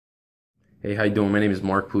Hey, how you doing? My name is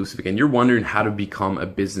Mark Plusovic, and you're wondering how to become a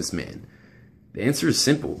businessman. The answer is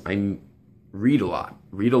simple. Read a lot,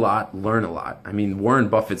 learn a lot. Warren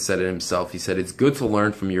Buffett said it himself. He said, it's good to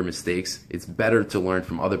learn from your mistakes. It's better to learn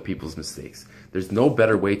from other people's mistakes. There's no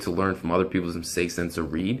better way to learn from other people's mistakes than to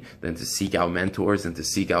read, than to seek out mentors, and to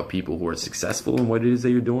seek out people who are successful in what it is that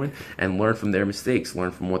you're doing and learn from their mistakes, learn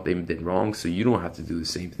from what they did wrong so you don't have to do the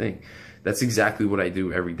same thing. That's exactly what I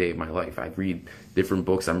do every day of my life. I read different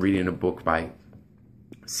books. I'm reading a book by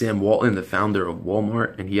Sam Walton, the founder of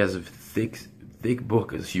Walmart, and he has a thick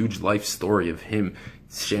book, a huge life story of him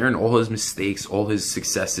sharing all his mistakes, all his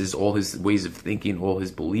successes, all his ways of thinking, all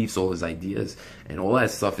his beliefs, all his ideas, and all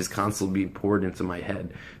that stuff is constantly being poured into my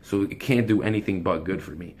head. So it can't do anything but good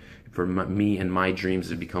for me. For me and my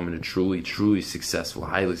dreams of becoming a truly successful,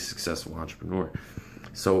 highly successful entrepreneur.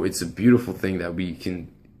 So it's a beautiful thing that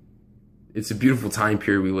it's a beautiful time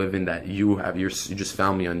period we live in, that you just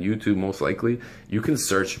found me on YouTube, most likely. You can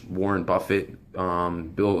search Warren Buffett,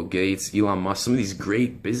 Bill Gates, Elon Musk, some of these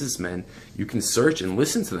great businessmen. You can search and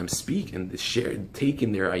listen to them speak and share, take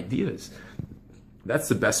in their ideas. That's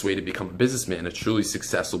the best way to become a businessman, a truly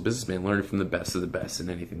successful businessman, learning from the best of the best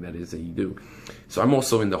in anything that is that you do. So I'm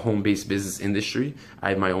also in the home-based business industry. I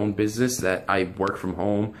have my own business that I work from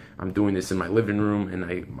home. I'm doing this in my living room, and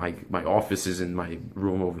my office is in my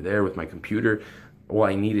room over there with my computer. All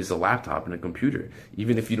I need is a laptop and a computer.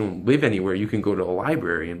 Even if you don't live anywhere, you can go to a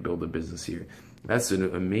library and build a business here. That's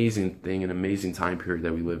an amazing thing, an amazing time period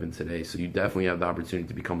that we live in today. So you definitely have the opportunity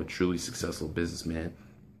to become a truly successful businessman.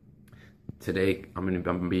 Today, I'm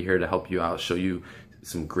gonna be here to help you out, show you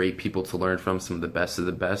some great people to learn from, some of the best.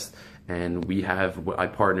 And I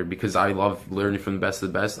partnered, because I love learning from the best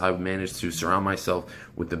of the best. I've managed to surround myself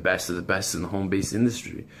with the best of the best in the home-based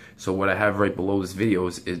industry. So what I have right below this video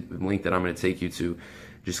is a link that I'm gonna take you to.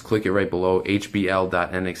 Just click it right below,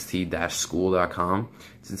 hbl.nxt-school.com.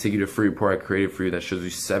 It's gonna take you to a free report I created for you that shows you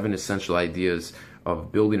 7 essential ideas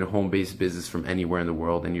of building a home-based business from anywhere in the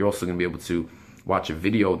world. And you're also gonna be able to watch a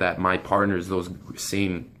video that my partners, those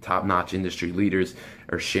same top-notch industry leaders,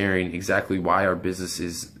 are sharing exactly why our business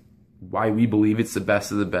is, why we believe it's the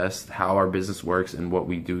best of the best, how our business works, and what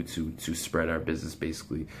we do to spread our business,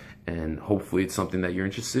 basically. And hopefully it's something that you're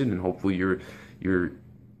interested in, and hopefully you're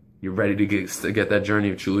ready to get that journey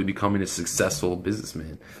of truly becoming a successful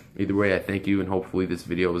businessman. Either way, I thank you, and hopefully this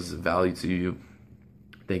video is of value to you.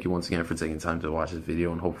 Thank you once again for taking time to watch this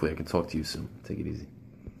video, and hopefully I can talk to you soon. Take it easy.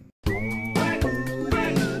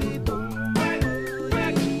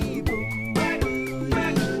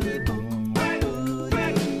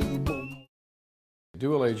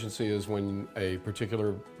 Dual agency is when a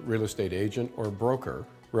particular real estate agent or broker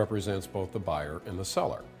represents both the buyer and the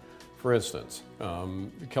seller. For instance,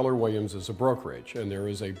 Keller Williams is a brokerage, and there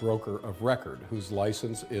is a broker of record whose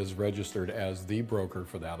license is registered as the broker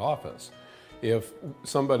for that office. If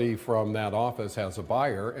somebody from that office has a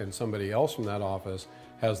buyer and somebody else from that office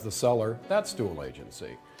has the seller, that's dual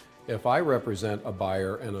agency. If I represent a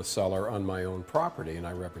buyer and a seller on my own property and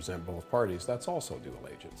I represent both parties, that's also dual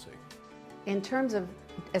agency. In terms of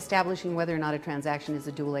establishing whether or not a transaction is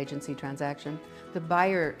a dual agency transaction, the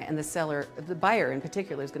buyer and the seller, the buyer in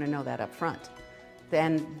particular, is going to know that up front.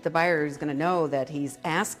 Then the buyer is going to know that he's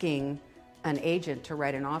asking an agent to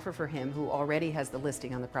write an offer for him who already has the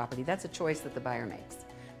listing on the property. That's a choice that the buyer makes.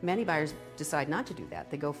 Many buyers decide not to do that.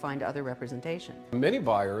 They go find other representation. Many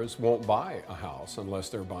buyers won't buy a house unless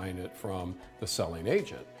they're buying it from the selling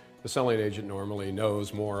agent. The selling agent normally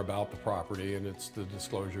knows more about the property, and the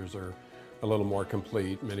disclosures are a little more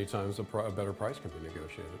complete. Many times a better price can be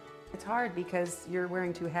negotiated. It's hard because you're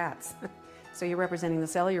wearing 2 hats. So you're representing the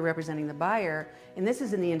seller, you're representing the buyer, and this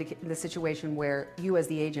is in the situation where you as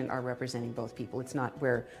the agent are representing both people. It's not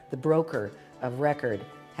where the broker of record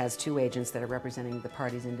has 2 agents that are representing the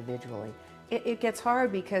parties individually. It gets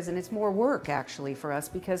hard because, and it's more work actually for us,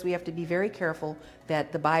 because we have to be very careful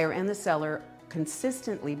that the buyer and the seller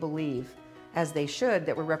consistently believe, as they should,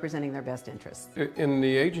 that we're representing their best interests. In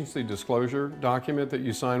the agency disclosure document that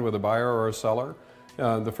you sign with a buyer or a seller,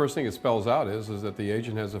 the first thing it spells out is that the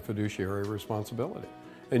agent has a fiduciary responsibility.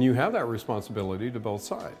 And you have that responsibility to both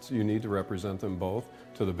sides. You need to represent them both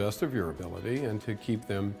to the best of your ability and to keep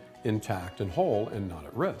them intact and whole and not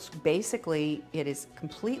at risk. Basically, it is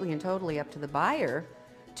completely and totally up to the buyer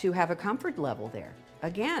to have a comfort level there.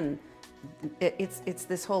 Again, it's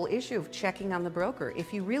this whole issue of checking on the broker.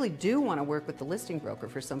 If you really do want to work with the listing broker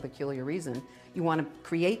for some peculiar reason, you want to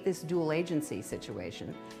create this dual agency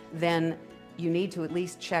situation, then you need to at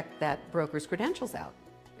least check that broker's credentials out.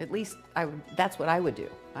 At least that's what I would do.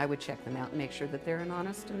 I would check them out and make sure that they're an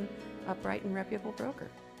honest and upright and reputable broker.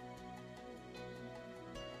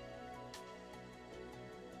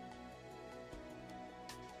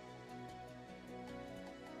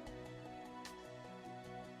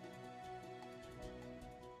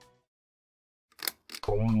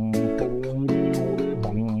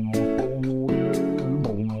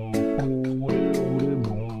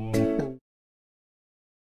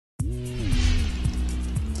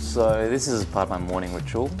 So this is part of my morning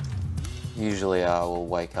ritual. Usually I will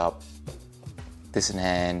wake up, this in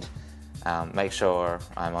hand, make sure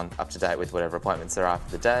I'm up to date with whatever appointments there are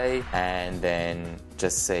for the day, and then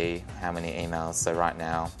just see how many emails. So right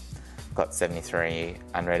now I've got 73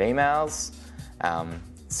 unread emails,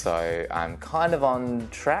 so I'm kind of on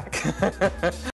track.